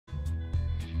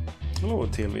Hello,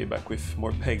 TLV back with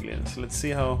more Peglin. So let's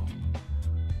see how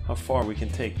far we can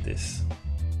take this.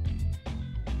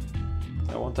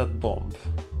 I want that bomb.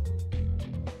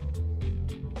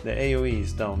 The AoE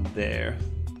is down there,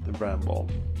 the bramble.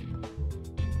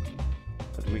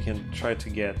 But we can try to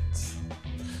get...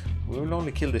 We will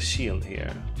only kill the shield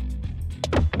here.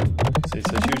 So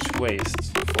it's a huge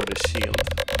waste for the shield.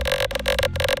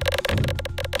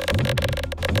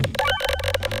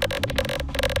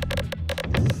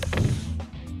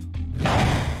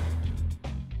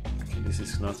 Okay, this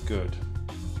is not good.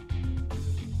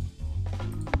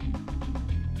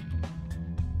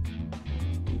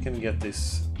 We can get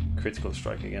this critical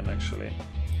strike again, actually.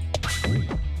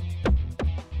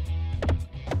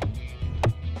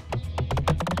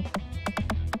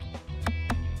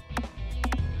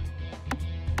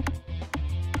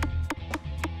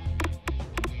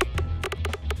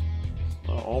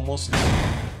 Almost.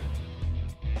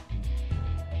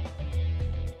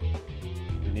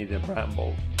 We need a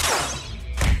bramble.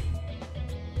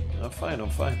 I'm fine, I'm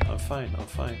fine, I'm fine, I'm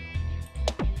fine.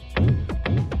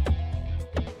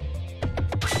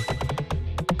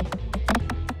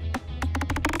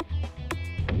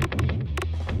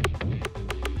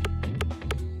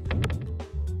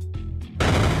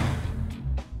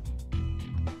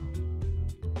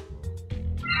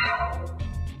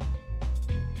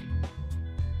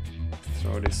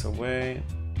 Throw this away.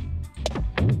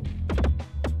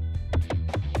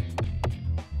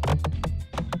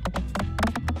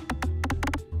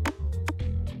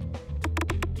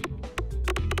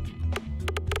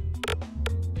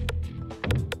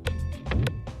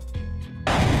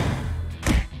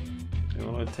 We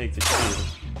want to take the shield.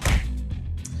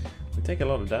 We take a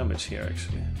lot of damage here,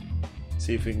 actually.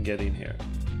 See if we can get in here.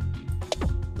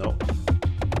 No.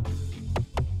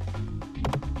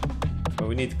 But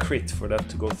we need crit for that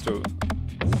to go through.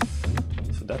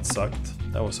 So that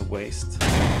sucked. That was a waste.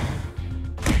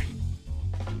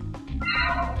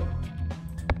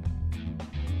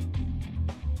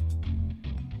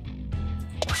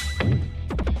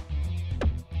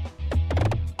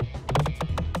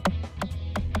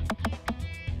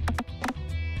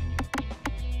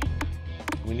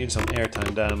 We need some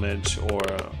airtime damage or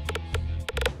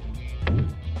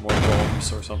more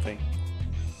bombs or something.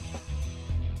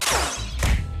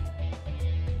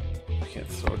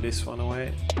 Throw this one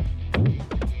away.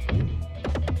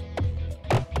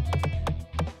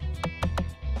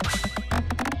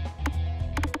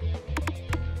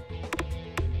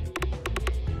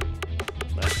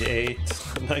 $98,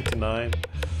 $99.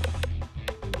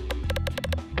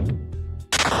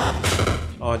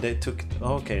 Oh, they took...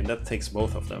 Okay, that takes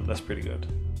both of them. That's pretty good.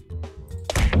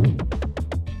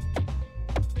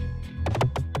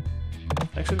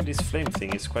 Actually, this flame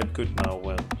thing is quite good now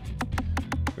when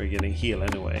we're getting heal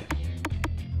anyway.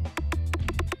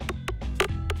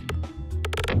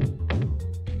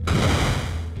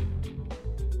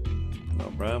 No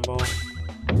bramble.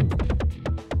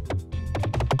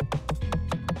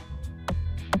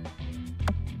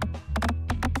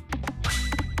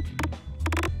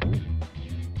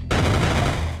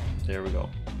 There we go.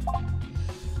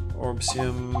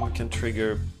 Orbsium can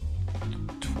trigger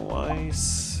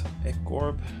twice. Egg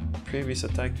orb. Previous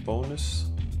attack bonus.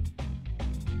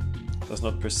 Does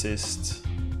not persist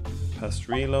past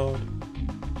reload.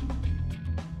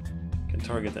 Can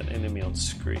target an enemy on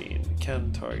screen.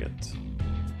 Can target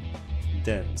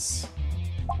dense.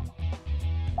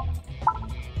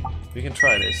 We can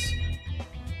try this,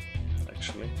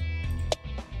 actually.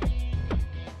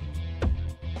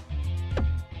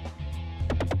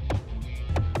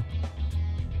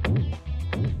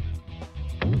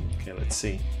 Okay, let's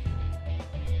see.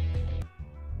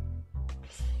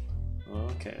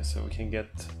 Okay, so we can get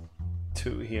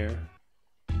 2 here.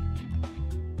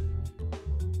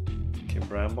 Okay,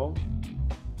 bramble.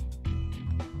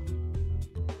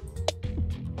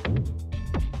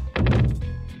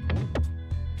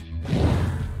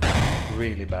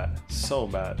 Really bad. So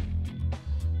bad.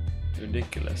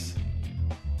 Ridiculous.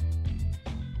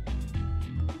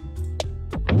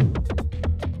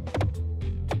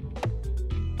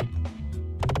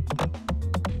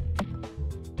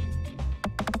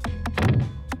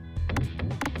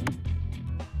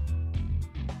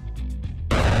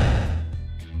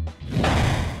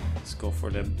 Go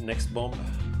for the next bomb.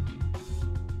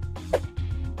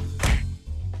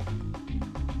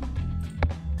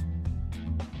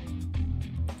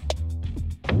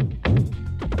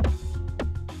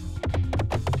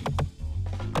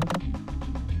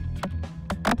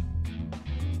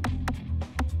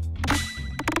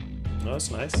 No, that's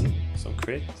nice. Some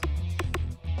crit.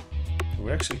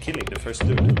 We're actually killing the first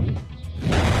dude.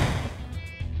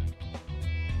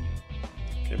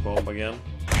 Okay, bomb again.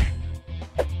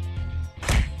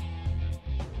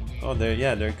 Oh, they're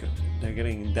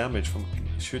getting damage from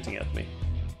shooting at me.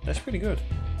 That's pretty good.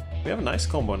 We have a nice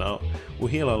combo now.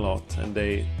 We heal a lot and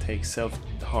they take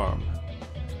self-harm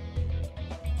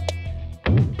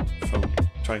from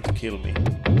trying to kill me.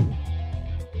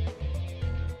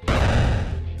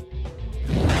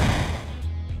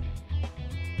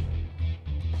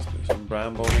 Let's do some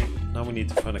bramboling. Now we need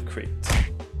to find a crit.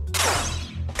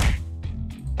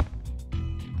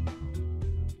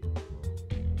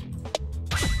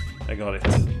 I got it.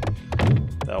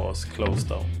 That was close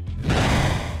though.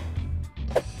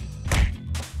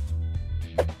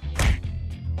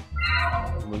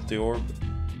 Multi-orb.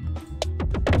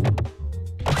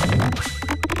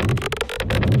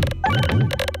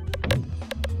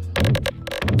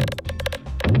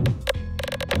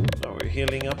 Now we're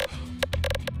healing up.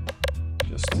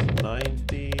 Just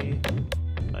 90,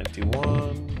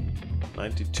 91,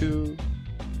 92.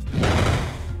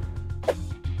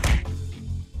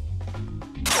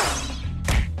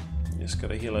 Just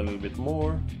gotta heal a little bit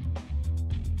more.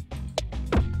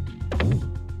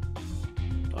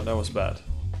 Oh, that was bad.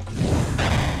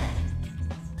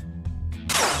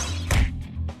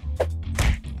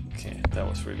 Okay, that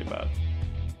was really bad.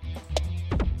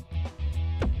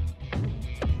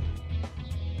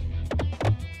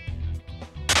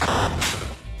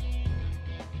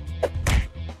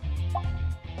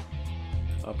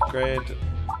 Upgrade.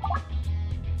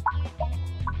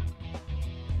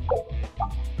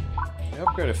 I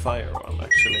upgraded fire one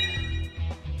actually.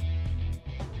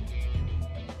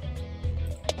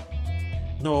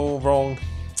 No, wrong.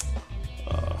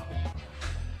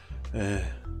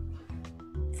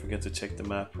 Forget to check the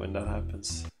map when that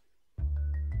happens.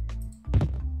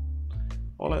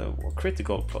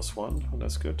 Critical +1. Oh,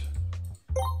 that's good.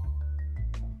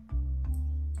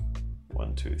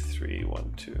 1, 2, 3,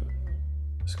 1, 2.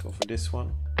 Let's go for this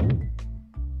one.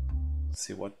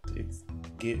 See what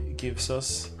it gives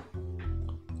us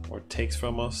or takes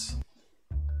from us.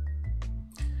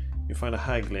 You find a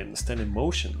Peglin standing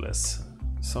motionless.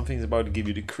 Something's about to give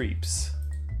you the creeps.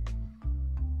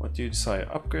 What do you decide?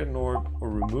 Upgrade an orb or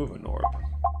remove an orb?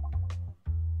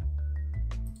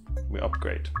 We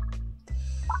upgrade.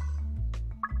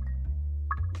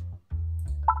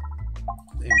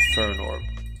 Inferno orb.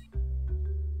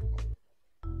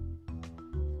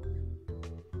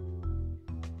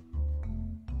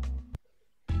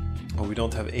 Oh, we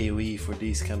don't have AoE for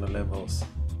these kind of levels.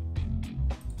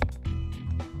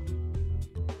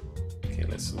 Okay,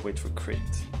 let's wait for crit.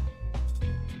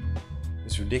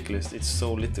 It's ridiculous, it's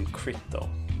so little crit though.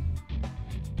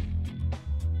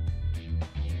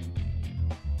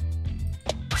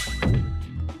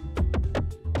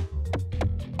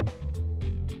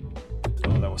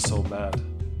 Oh, that was so bad.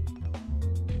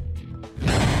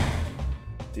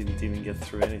 Didn't even get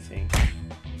through anything.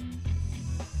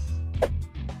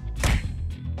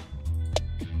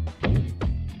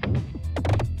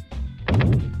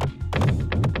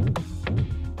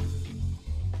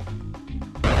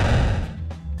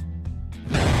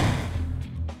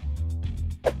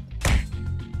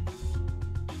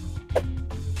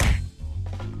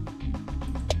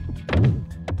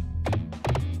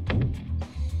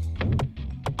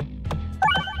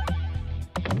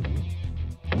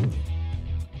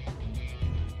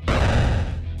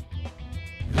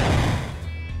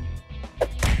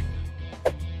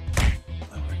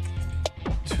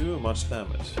 Too much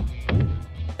damage.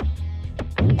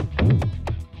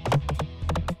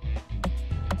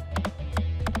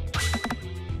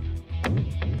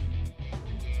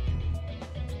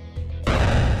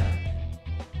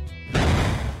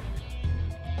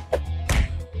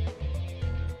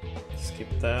 Skip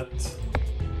that.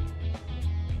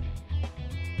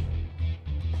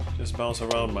 Just bounce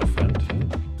around, my friend.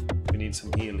 We need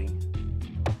some healing.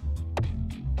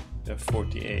 We have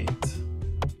 48.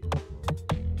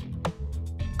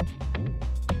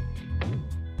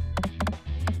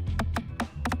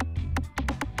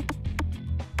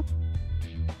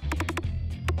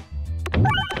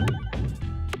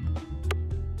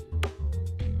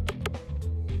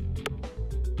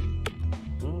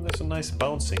 There's a nice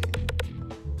bouncing.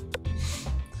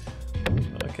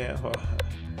 Okay,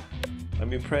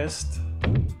 I'm impressed.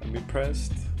 I'm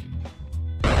impressed.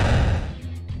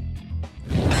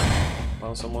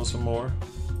 Bounce on some more.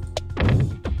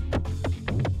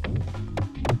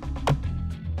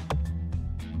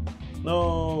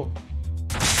 No.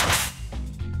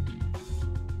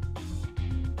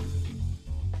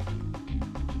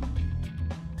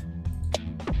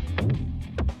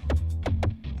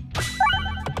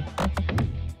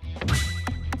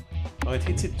 Oh, it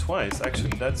hits it twice. Actually,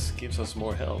 that gives us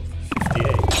more health.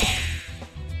 58.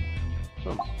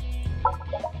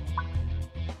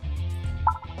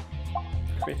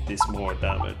 Crit is more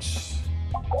damage.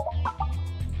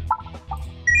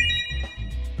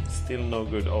 Still no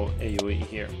good AoE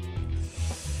here.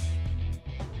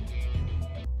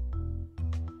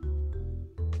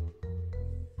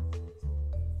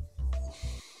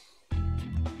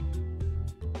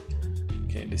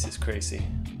 Okay, this is crazy.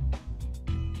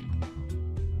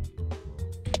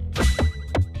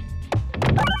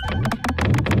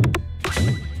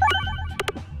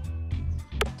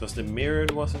 Does the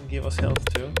mirrored wasn't give us health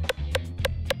too?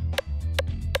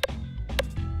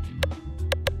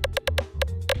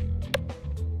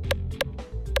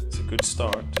 It's a good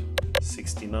start.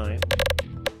 69.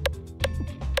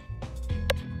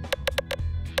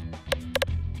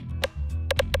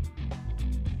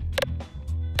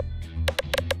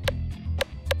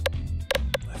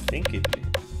 I think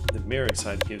the mirrored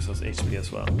side gives us HP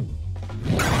as well.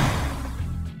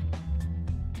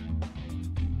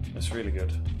 That's really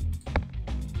good.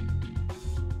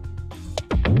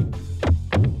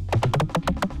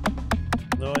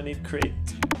 No, I need crit.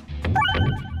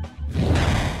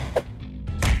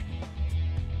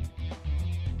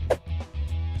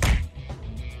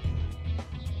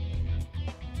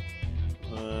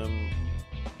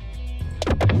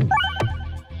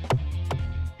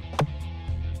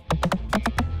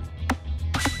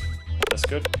 That's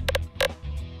good.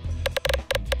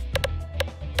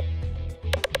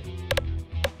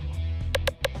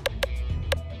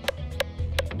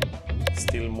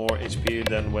 Still more HP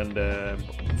than when the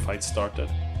fight started.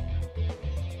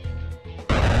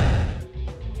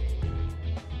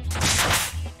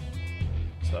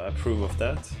 So I approve of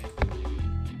that.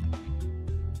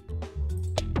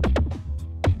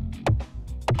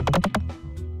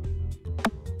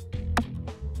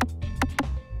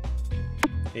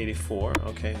 $84.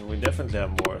 Okay, we definitely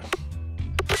have more.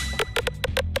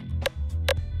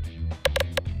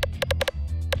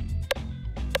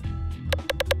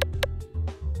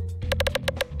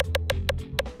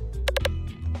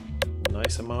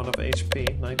 Nice amount of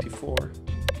HP, 94.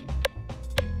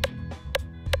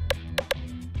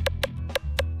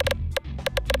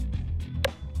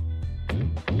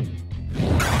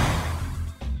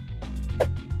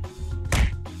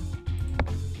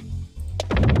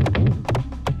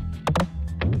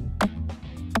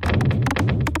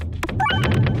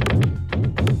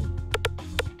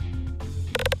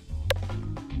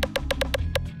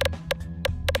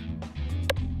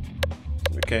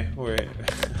 Okay, we're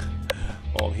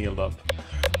all healed up.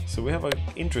 So we have an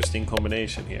interesting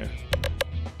combination here.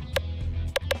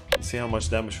 Let's see how much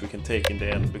damage we can take in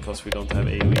the end, because we don't have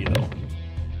AoE though.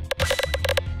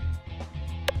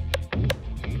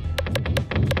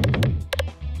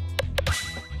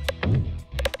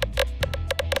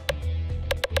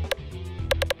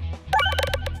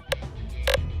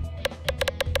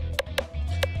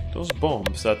 Those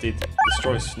bombs that it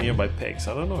destroys nearby pegs,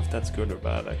 I don't know if that's good or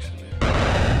bad actually.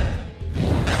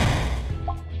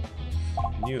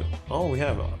 New. Oh, we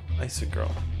have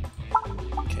Icicle.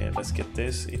 Okay, let's get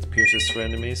this. It pierces through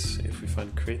enemies if we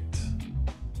find crit.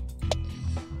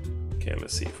 Okay,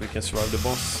 let's see if we can survive the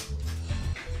boss.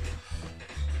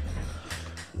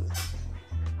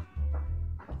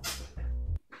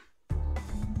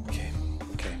 Okay,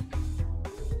 okay.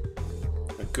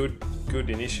 A good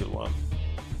initial one.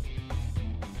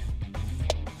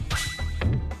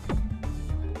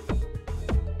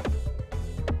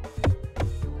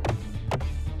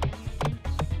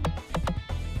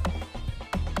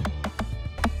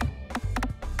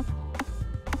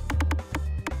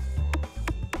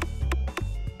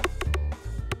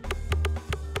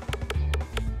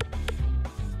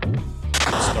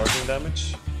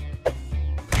 Damage.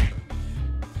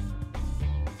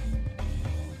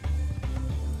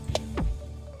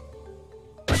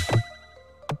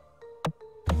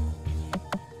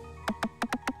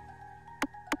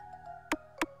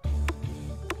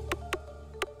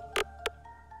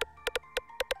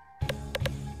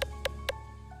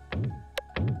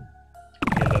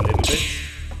 Heal a little bit.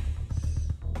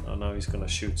 Oh, now he's gonna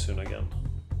shoot soon again.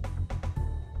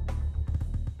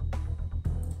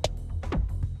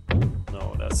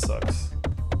 That sucks.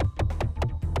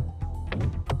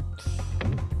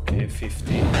 Okay,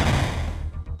 50. Oh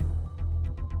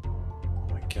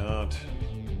my god.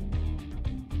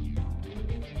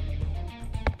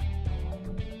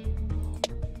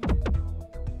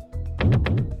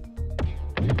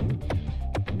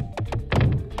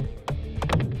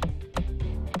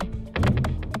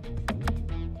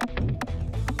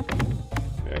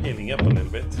 We are healing up a little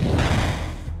bit.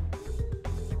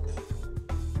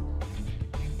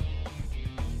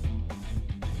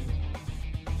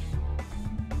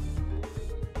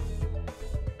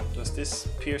 this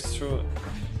pierce through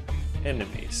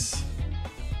enemies?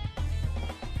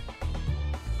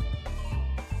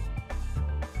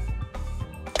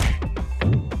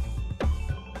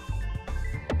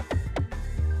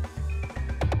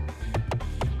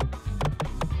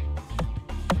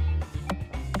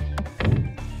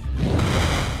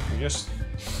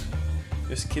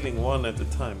 Just killing one at a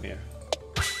time here.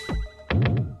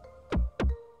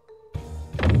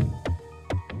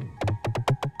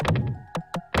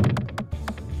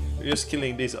 We're just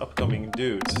killing these upcoming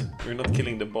dudes. We're not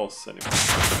killing the boss anymore.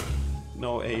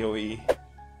 No AoE.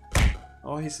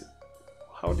 Oh, he's...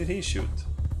 How did he shoot?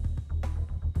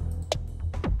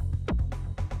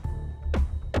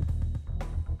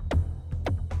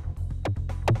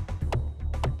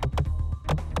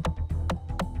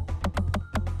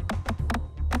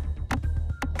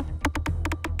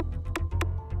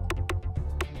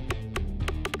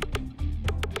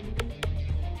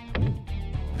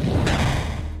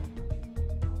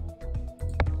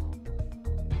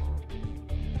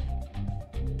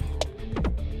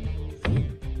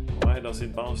 Does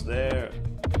it bounce there?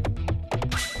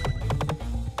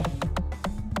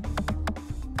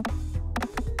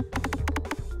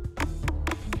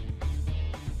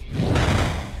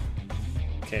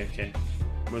 Okay.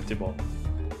 Multi-ball.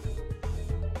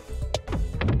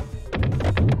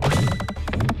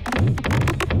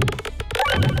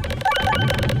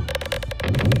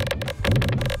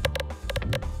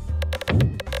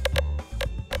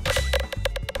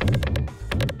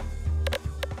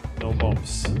 No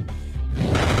bombs.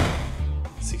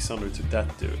 600 to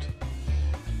that dude.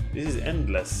 This is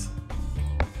endless.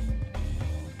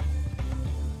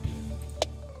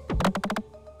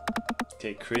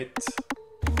 Okay, crit.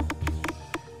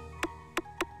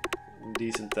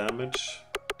 Decent damage.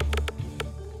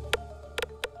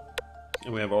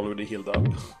 And we have already healed up.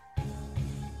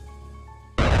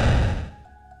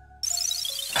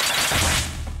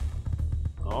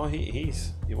 Oh, he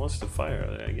wants to fire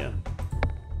again.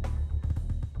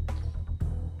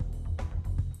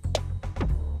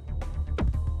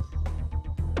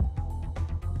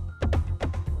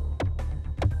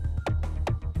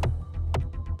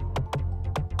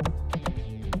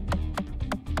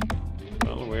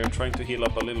 Trying to heal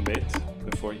up a little bit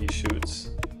before he shoots.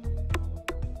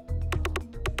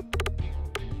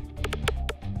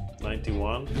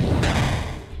 91.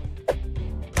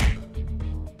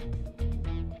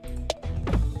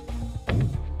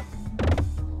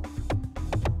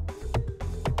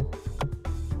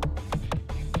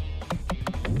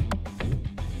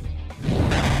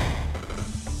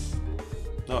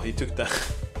 No, he took that.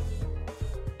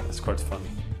 That's quite funny.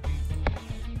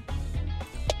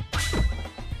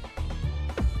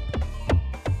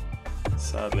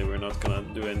 Sadly, we're not gonna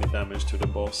do any damage to the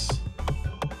boss.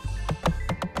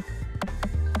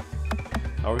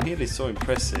 Our heal is so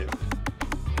impressive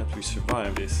that we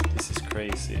survived this. This is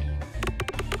crazy.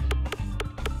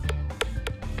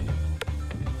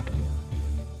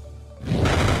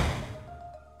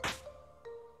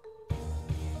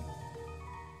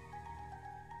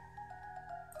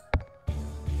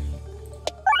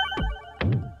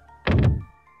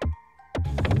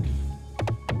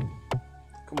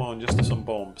 Just do some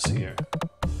bombs here.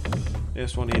 I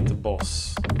just want to hit the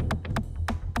boss.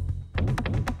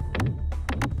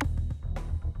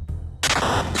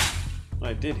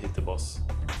 I did hit the boss.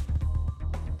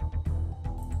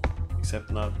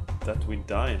 Except not that we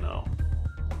die now.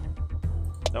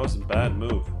 That was a bad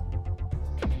move.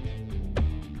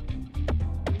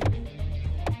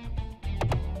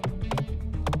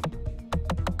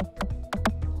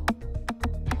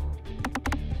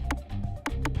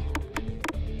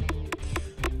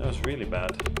 Really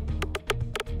bad.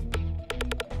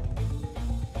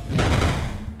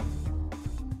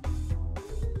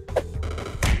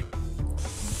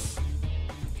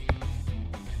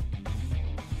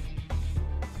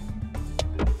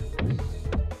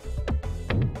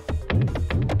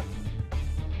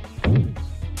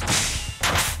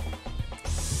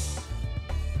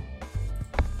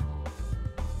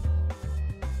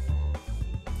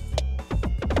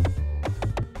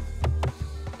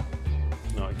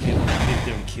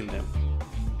 Kill him.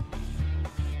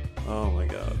 Oh my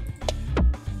god.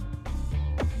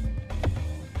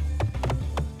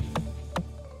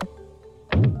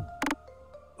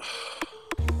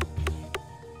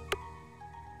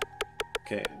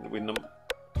 Okay, we're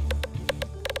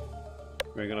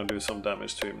gonna do some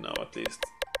damage to him now at least.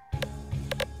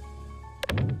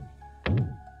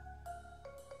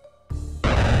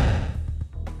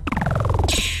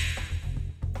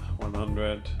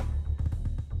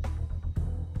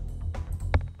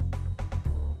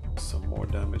 Some more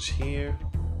damage here.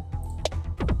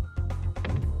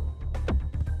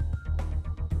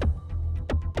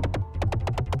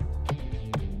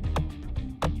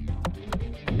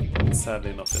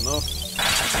 sadly not enough.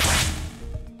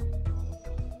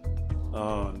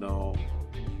 Oh no.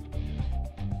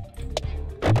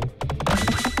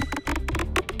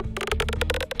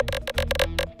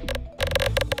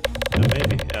 Yeah,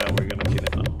 maybe. Yeah, we're gonna kill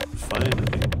it now.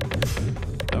 Finally.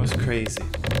 That was crazy.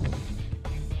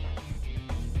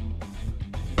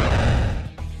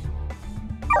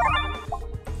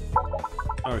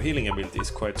 Our healing ability is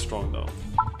quite strong though.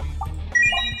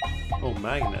 Oh,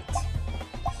 magnet.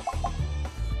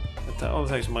 All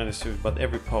attacks -2, but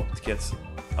every pop gets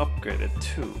upgraded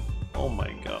too. Oh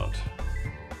my god.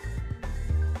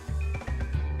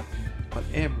 But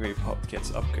every pop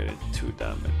gets upgraded 2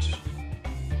 damage.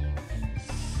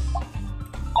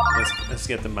 Let's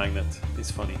get the magnet.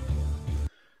 It's funny.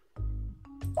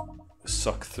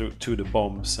 Suck through to the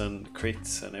bombs and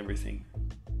crits and everything.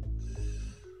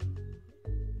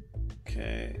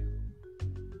 Okay.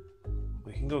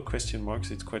 We can go question marks,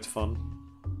 it's quite fun.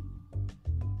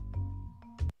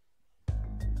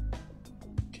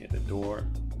 Okay, the door.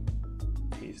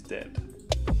 He's dead.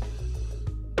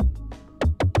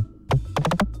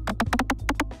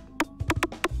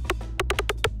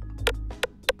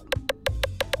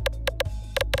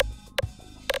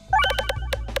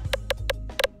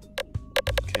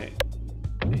 Okay.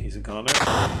 He's a goner.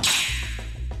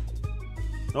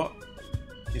 Oh,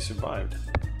 he survived.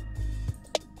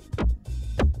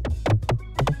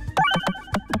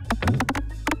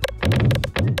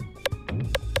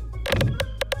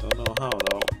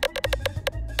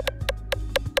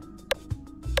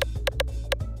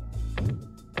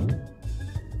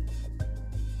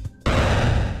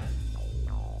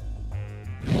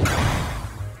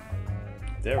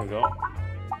 There we go.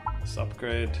 Let's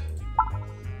upgrade.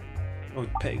 Oh,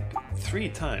 peg 3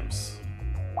 times.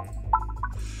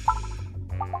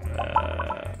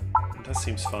 That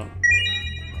seems fun.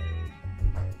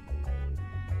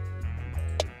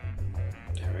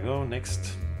 There we go.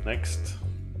 Next. Next.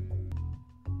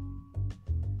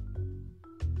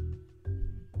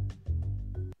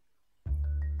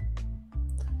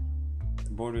 The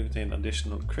board will contain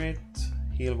additional crit.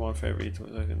 Heal 1 for every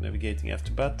navigating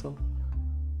after battle.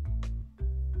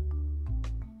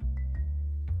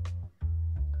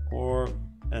 Orb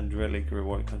and relic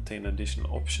reward contain additional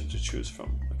options to choose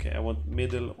from. Okay, I want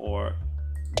middle or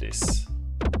this.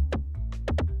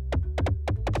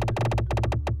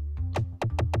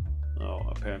 No,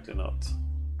 apparently not.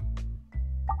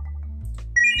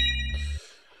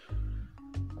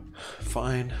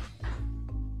 Fine.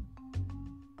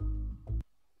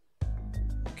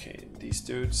 Okay, these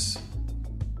dudes.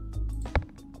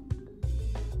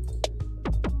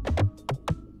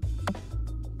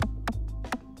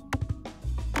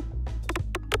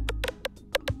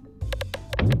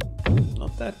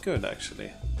 That good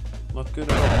actually, not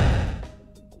good at all.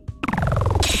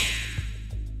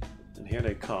 And here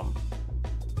they come.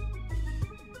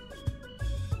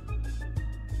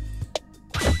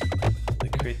 The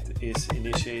crit is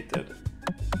initiated.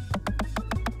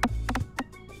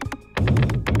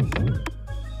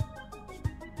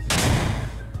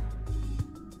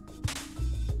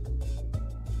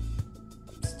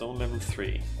 Stone level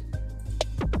 3.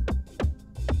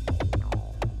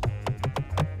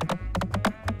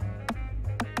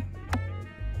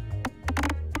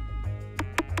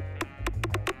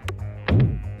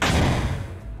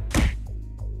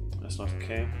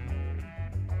 Okay.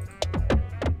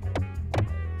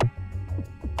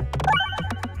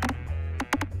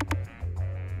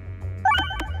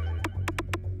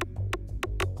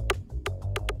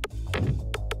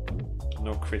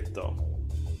 No crit though.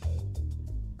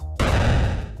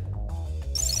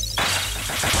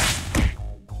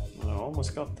 I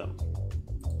almost got them.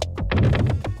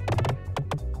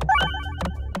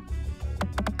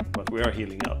 But we are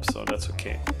healing up, so that's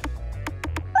okay.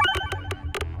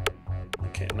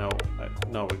 Okay,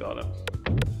 now we got him.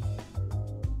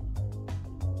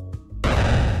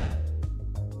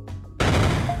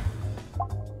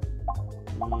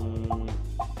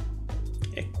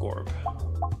 Orb.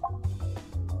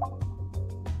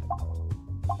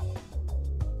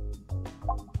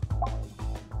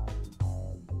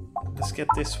 Let's get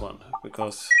this one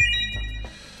because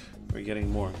we're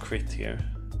getting more crit here.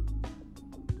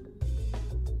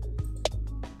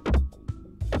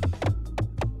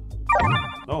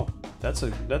 Oh, that's a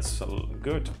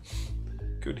good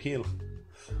heal.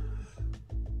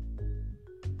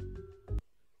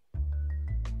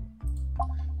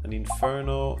 An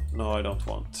Inferno, no, I don't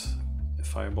want.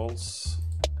 Fireballs,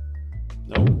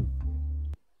 no.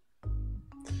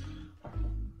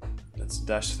 Let's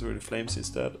dash through the flames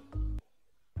instead.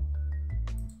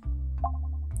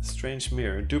 Strange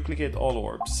mirror, duplicate all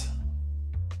orbs.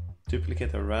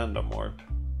 Duplicate a random orb.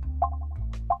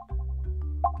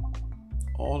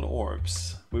 All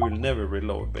orbs. We will never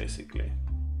reload basically.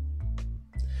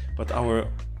 But our...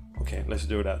 Okay, let's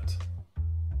do that.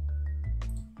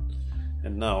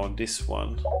 And now this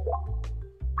one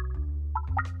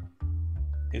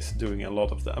is doing a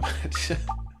lot of damage.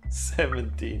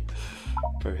 17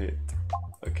 per hit.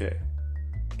 Okay.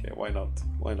 Okay, why not?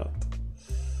 Why not?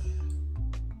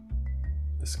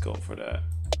 Let's go for that.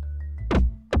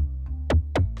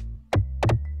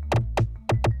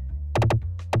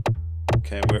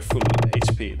 Okay, we're full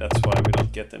HP, that's why we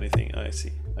don't get anything. I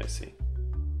see, I see.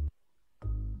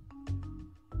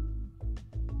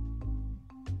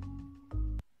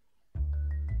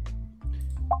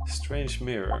 Strange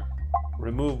mirror.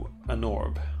 Remove an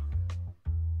orb.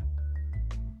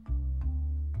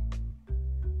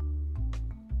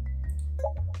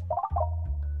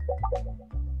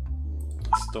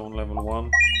 Stone level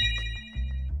 1.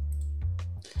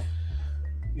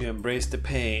 You embrace the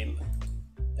pain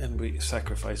and we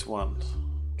sacrifice 1.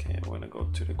 Okay, I'm gonna go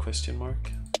to the question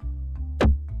mark.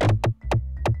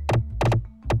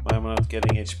 Why am I not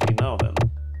getting HP now then?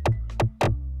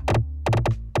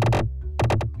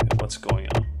 Okay, what's going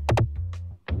on?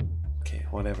 Okay,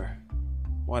 whatever.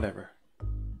 Whatever.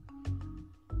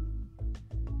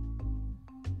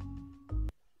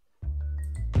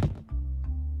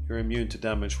 You're immune to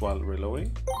damage while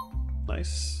reloading.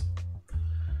 Nice.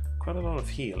 Quite a lot of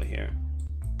heal here.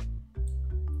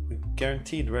 We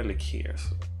guaranteed relic here.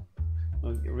 So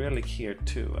relic here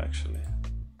too, actually.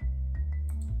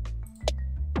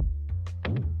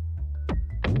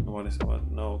 What is it? What?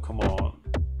 No, come on.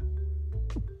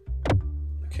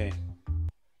 Okay.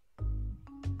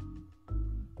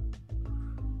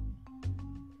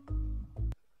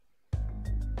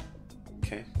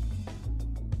 Okay.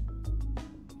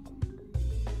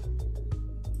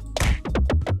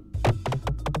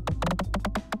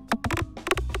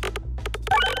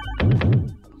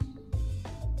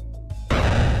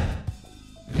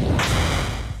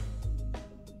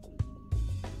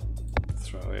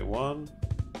 Throw away 1.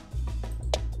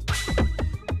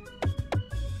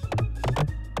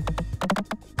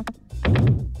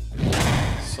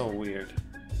 So weird.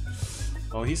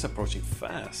 Oh, he's approaching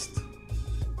fast.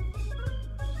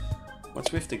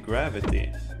 What's with the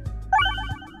gravity?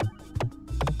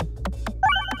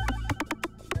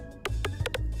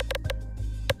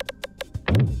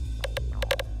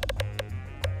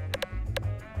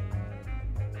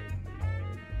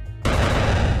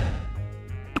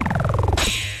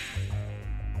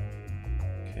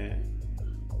 Okay.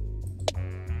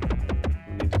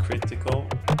 We need critical.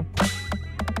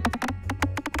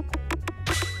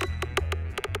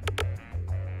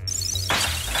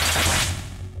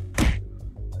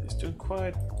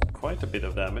 Quite a bit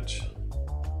of damage.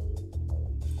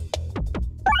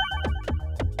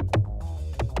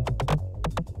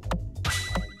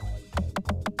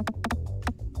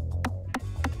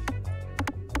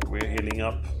 We're healing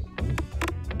up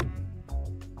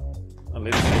a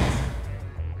little bit.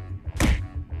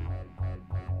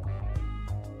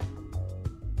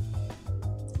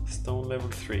 Stone level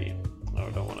 3. No, I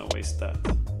don't want to waste that.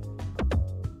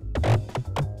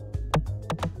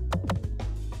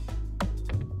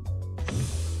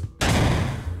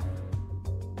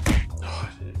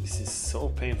 So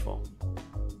painful.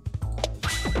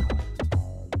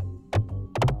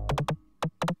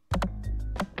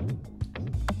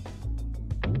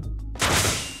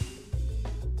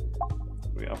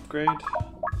 We upgrade.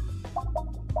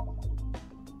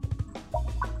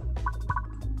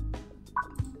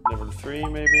 Level 3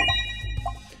 maybe.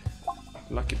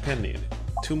 Lucky penny.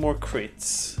 2 more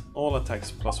crits. All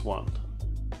attacks +1.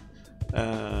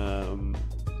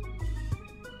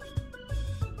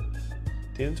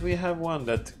 Didn't we have one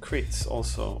that crits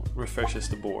also refreshes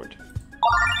the board?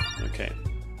 Okay.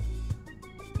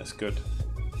 That's good.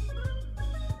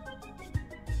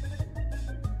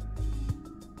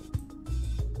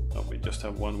 Oh, we just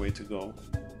have one way to go.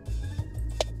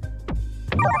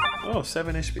 Oh,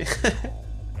 7 HP.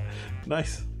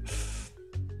 Nice.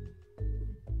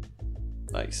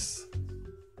 Nice.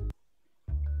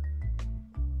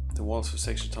 The walls of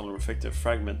section tunnel reflected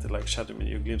fragmented like shadow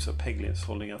menu. Glimpse of Peglins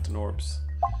holding out an orbs.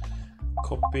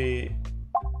 Copy,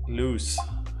 lose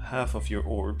half of your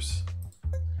orbs.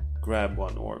 Grab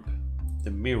 1 orb.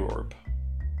 The mirror orb.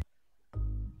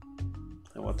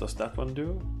 And what does that one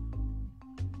do?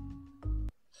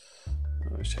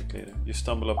 I'll check later. You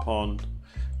stumble upon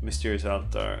mysterious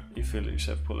altar. You feel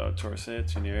yourself pull out towards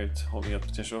it. You near it, holding out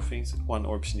potential offerings. 1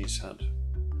 orbs in each hand.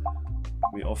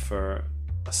 We offer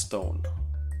a stone.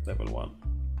 Level 1.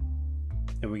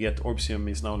 And we get Orbsium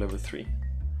is now level 3.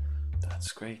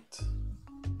 That's great.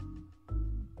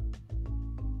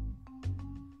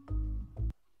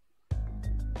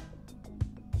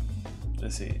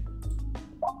 Let's see.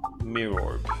 Mirror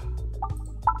orb.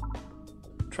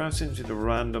 Traps into the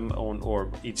random own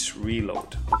orb each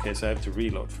reload. Okay, so I have to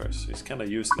reload first. So it's kind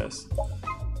of useless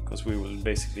because we will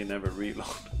basically never reload.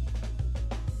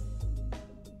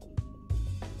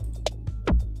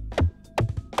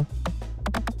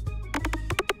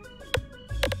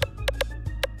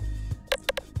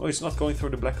 Oh, it's not going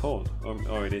through the black hole.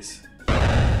 Or it is.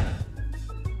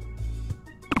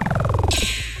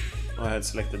 Oh, I had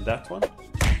selected that one.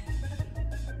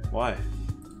 Why?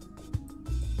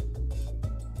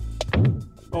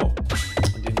 Oh,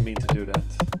 I didn't mean to do that.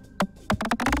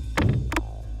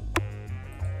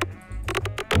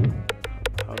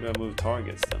 How do I move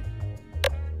targets then?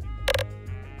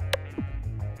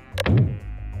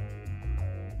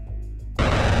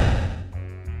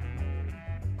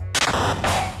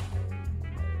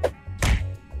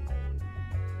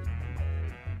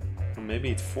 Or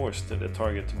maybe it forced the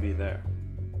target to be there.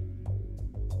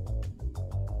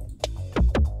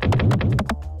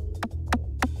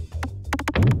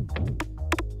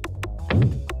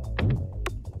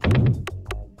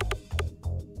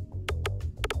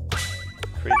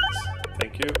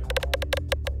 Thank you.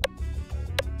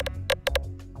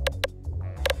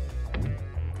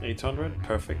 $800,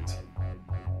 perfect.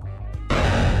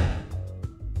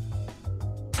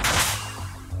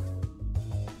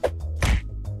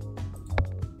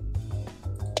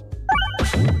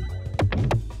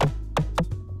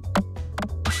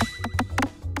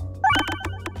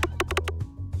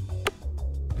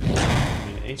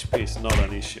 HP is not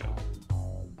an issue.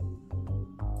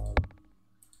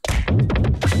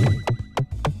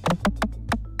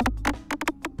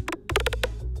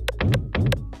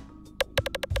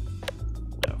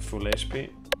 Yeah, full HP.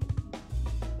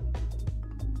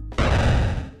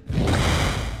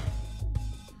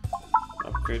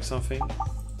 Upgrade something.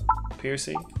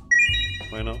 Piercing.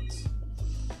 Why not?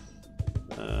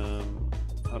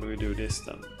 How do we do this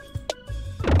then?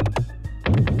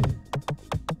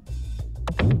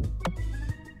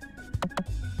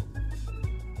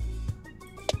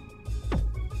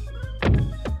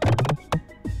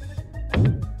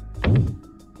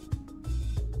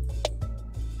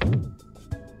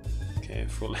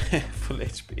 Full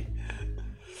HP.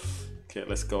 Okay,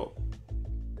 let's go.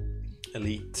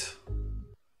 Elite.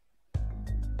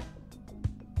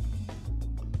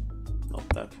 Not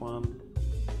that one.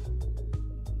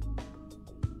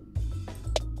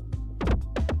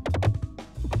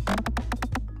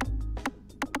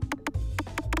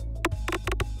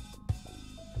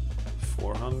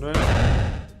 $400.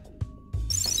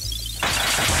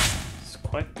 It's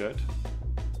quite good.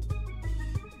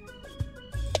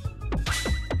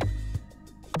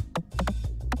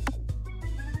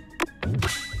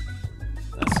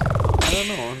 I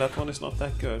don't know, that one is not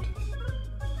that good.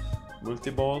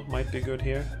 Multi-ball might be good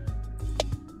here.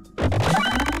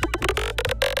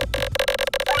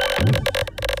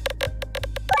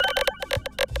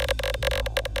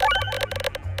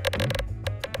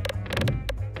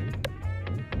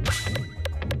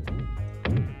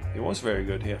 It was very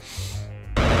good here.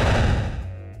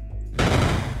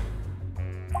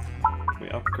 We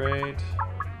upgrade.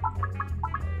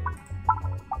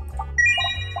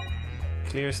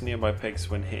 Clears nearby pegs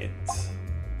when hit.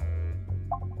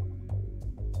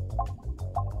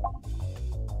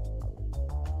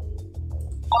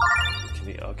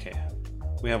 Okay,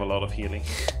 we have a lot of healing.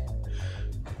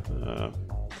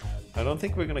 I don't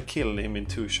think we're gonna kill him in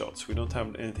 2 shots. We don't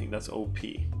have anything that's OP.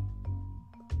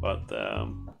 But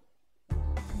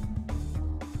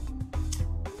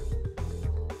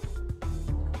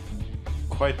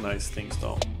quite nice things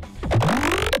though.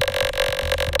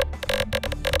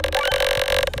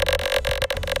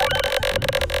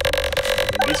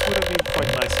 This would have been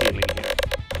quite nice healing here.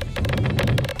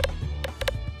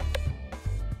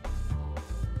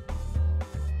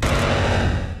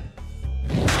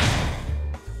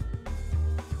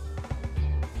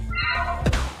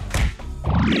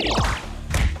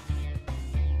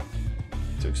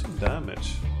 Took some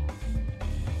damage.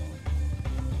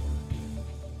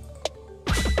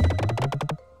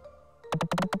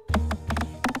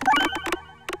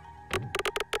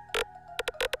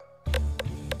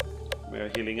 We are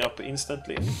healing up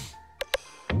instantly.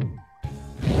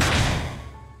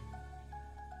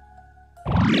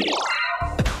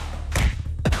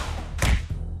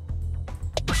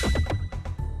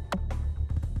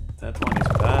 That one is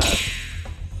bad.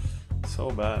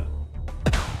 So bad.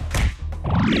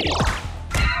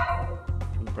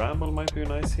 Bramble might be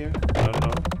nice here. I don't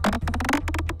know.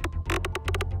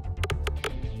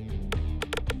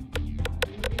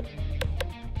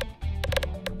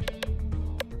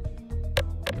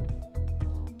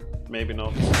 maybe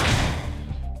not.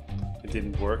 It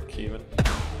didn't work even.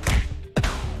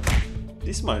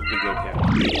 This might be good here.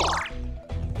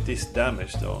 This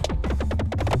damage though.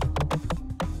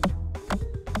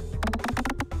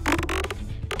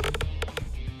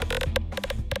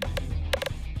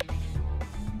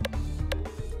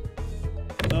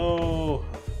 No,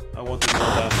 I wanted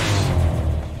more damage.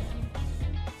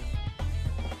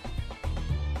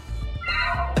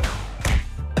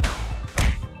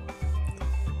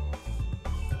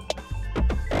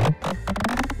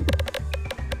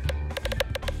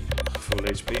 Full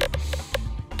HP.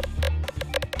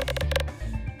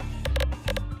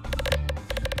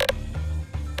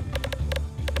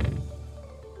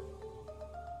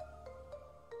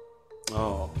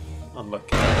 Oh,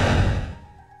 unlucky.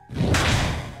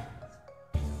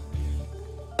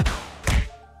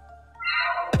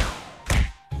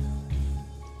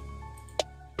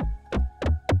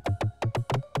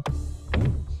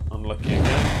 Unlucky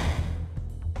again.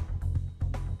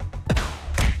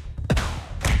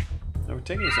 Now we're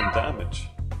taking some damage.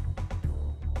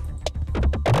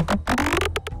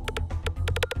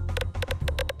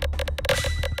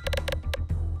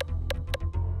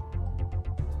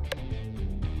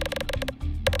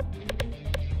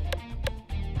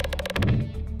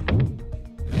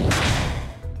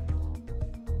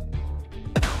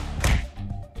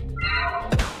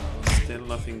 Still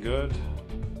nothing good.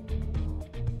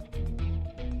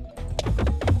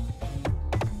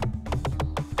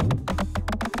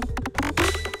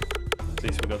 At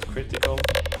least we got critical.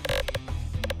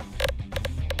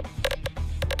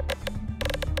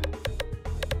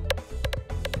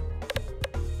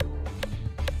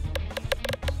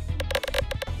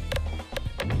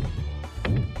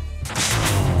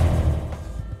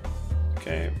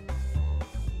 Okay.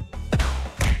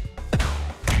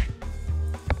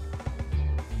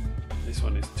 This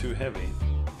one is too heavy.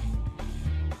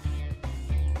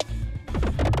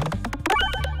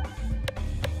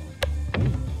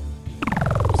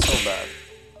 So bad.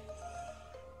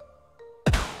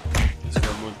 Let's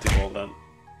go multi-ball then.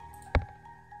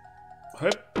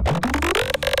 Hup.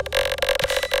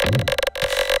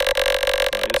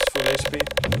 Minus full HP.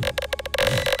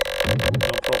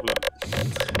 No problem.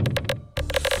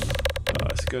 Oh,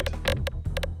 that's good.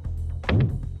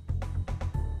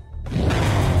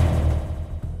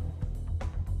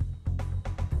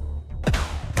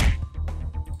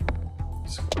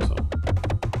 Let's go some.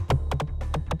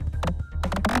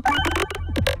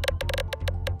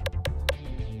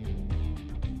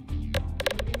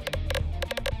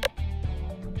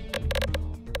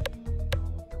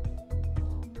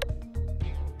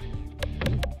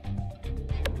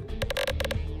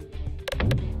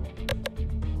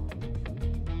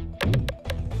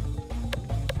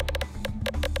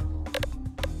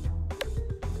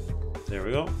 There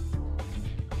we go.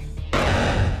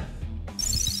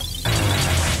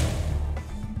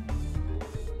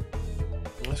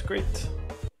 That's great.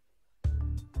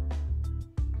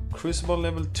 Cruciball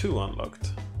level 2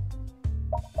 unlocked.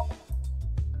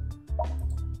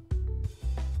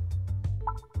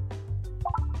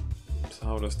 So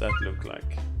how does that look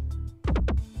like?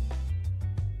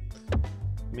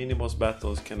 Mini-boss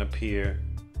battles can appear.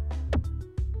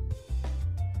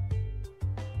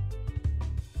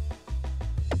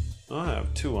 Oh, I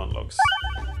have 2 unlocks.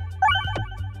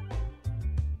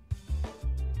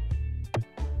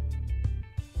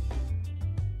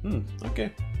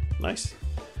 Okay, nice.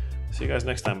 See you guys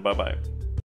next time. Bye bye.